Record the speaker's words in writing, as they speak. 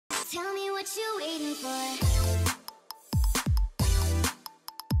Tell me what you waiting for.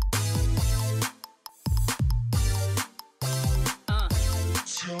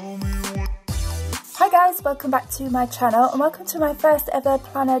 Hi guys, welcome back to my channel and welcome to my first ever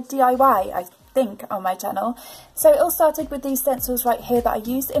planner DIY, I think, on my channel. So it all started with these stencils right here that I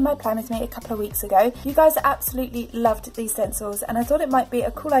used in my plan with me a couple of weeks ago. You guys absolutely loved these stencils and I thought it might be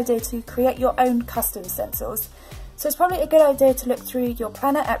a cool idea to create your own custom stencils. So it's probably a good idea to look through your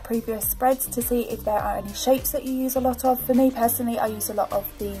planner at previous spreads to see if there are any shapes that you use a lot of. For me personally, I use a lot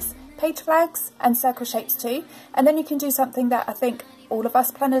of these page flags and circle shapes too. And then you can do something that I think all of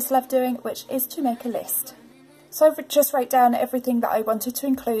us planners love doing, which is to make a list. So I just wrote down everything that I wanted to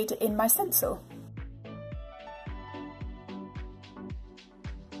include in my stencil.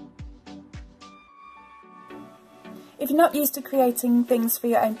 If you're not used to creating things for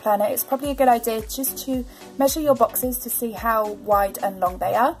your own planner, it's probably a good idea just to measure your boxes to see how wide and long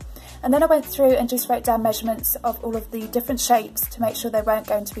they are. And then I went through and just wrote down measurements of all of the different shapes to make sure they weren't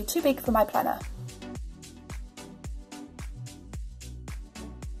going to be too big for my planner.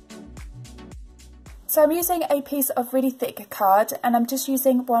 So I'm using a piece of really thick card and I'm just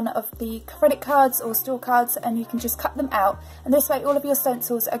using one of the credit cards or store cards, and you can just cut them out, and this way all of your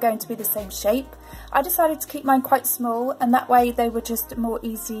stencils are going to be the same shape. I decided to keep mine quite small and that way they were just more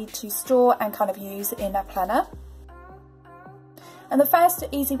easy to store and kind of use in a planner. And the first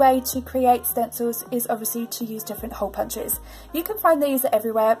easy way to create stencils is obviously to use different hole punches. You can find these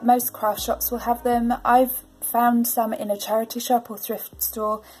everywhere, most craft shops will have them. I've found some in a charity shop or thrift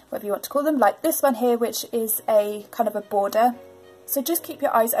store, whatever you want to call them, like this one here, which is a kind of a border. So just keep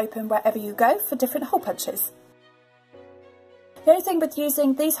your eyes open wherever you go for different hole punches. The only thing with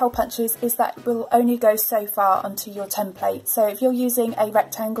using these hole punches is that it will only go so far onto your template. So if you're using a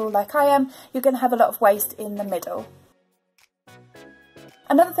rectangle like I am, you're going to have a lot of waste in the middle.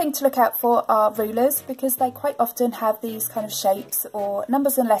 Another thing to look out for are rulers, because they quite often have these kind of shapes or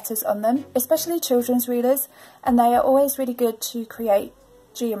numbers and letters on them, especially children's rulers, and they are always really good to create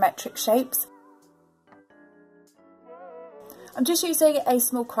geometric shapes. I'm just using a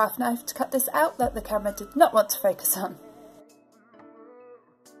small craft knife to cut this out that the camera did not want to focus on.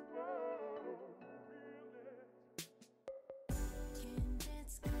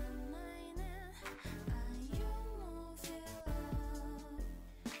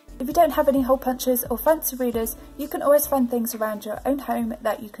 If you don't have any hole punches or fancy rulers, you can always find things around your own home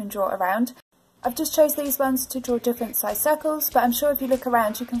that you can draw around. I've just chose these ones to draw different size circles, but I'm sure if you look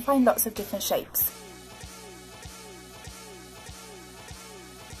around you can find lots of different shapes.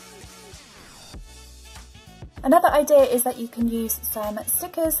 Another idea is that you can use some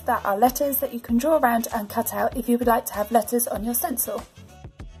stickers that are letters that you can draw around and cut out if you would like to have letters on your stencil.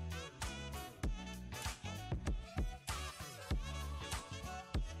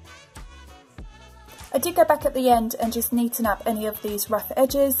 I did go back at the end and just neaten up any of these rough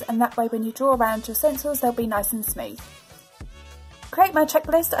edges, and that way when you draw around your stencils they'll be nice and smooth. To create my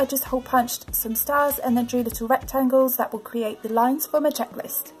checklist, I just hole punched some stars and then drew little rectangles that will create the lines for my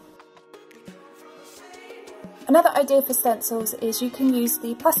checklist. Another idea for stencils is you can use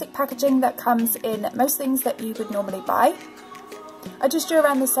the plastic packaging that comes in most things that you would normally buy. I just drew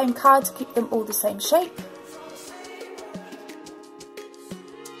around the same card to keep them all the same shape.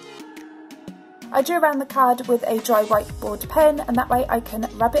 I drew around the card with a dry whiteboard pen, and that way I can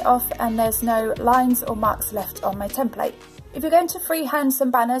rub it off and there's no lines or marks left on my template. If you're going to freehand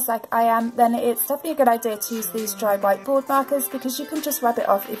some banners like I am, then it's definitely a good idea to use these dry whiteboard markers because you can just rub it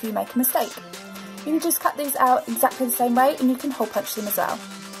off if you make a mistake. You can just cut these out exactly the same way and you can hole punch them as well.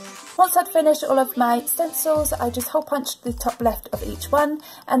 Once I'd finished all of my stencils, I just hole punched the top left of each one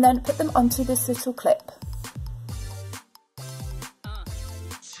and then put them onto this little clip.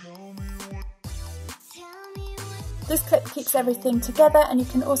 This clip keeps everything together, and you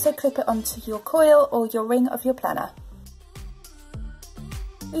can also clip it onto your coil or your ring of your planner.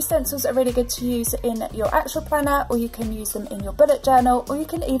 These stencils are really good to use in your actual planner, or you can use them in your bullet journal, or you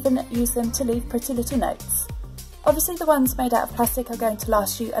can even use them to leave pretty little notes. Obviously the ones made out of plastic are going to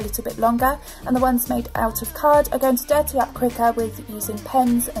last you a little bit longer, and the ones made out of card are going to dirty up quicker with using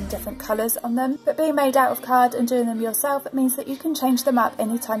pens and different colours on them, but being made out of card and doing them yourself means that you can change them up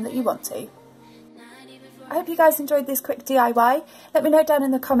anytime that you want to. I hope you guys enjoyed this quick DIY. Let me know down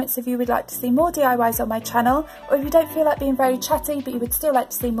in the comments if you would like to see more DIYs on my channel, or if you don't feel like being very chatty but you would still like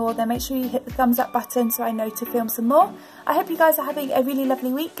to see more, then make sure you hit the thumbs up button so I know to film some more. I hope you guys are having a really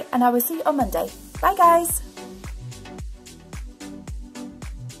lovely week, and I will see you on Monday. Bye guys!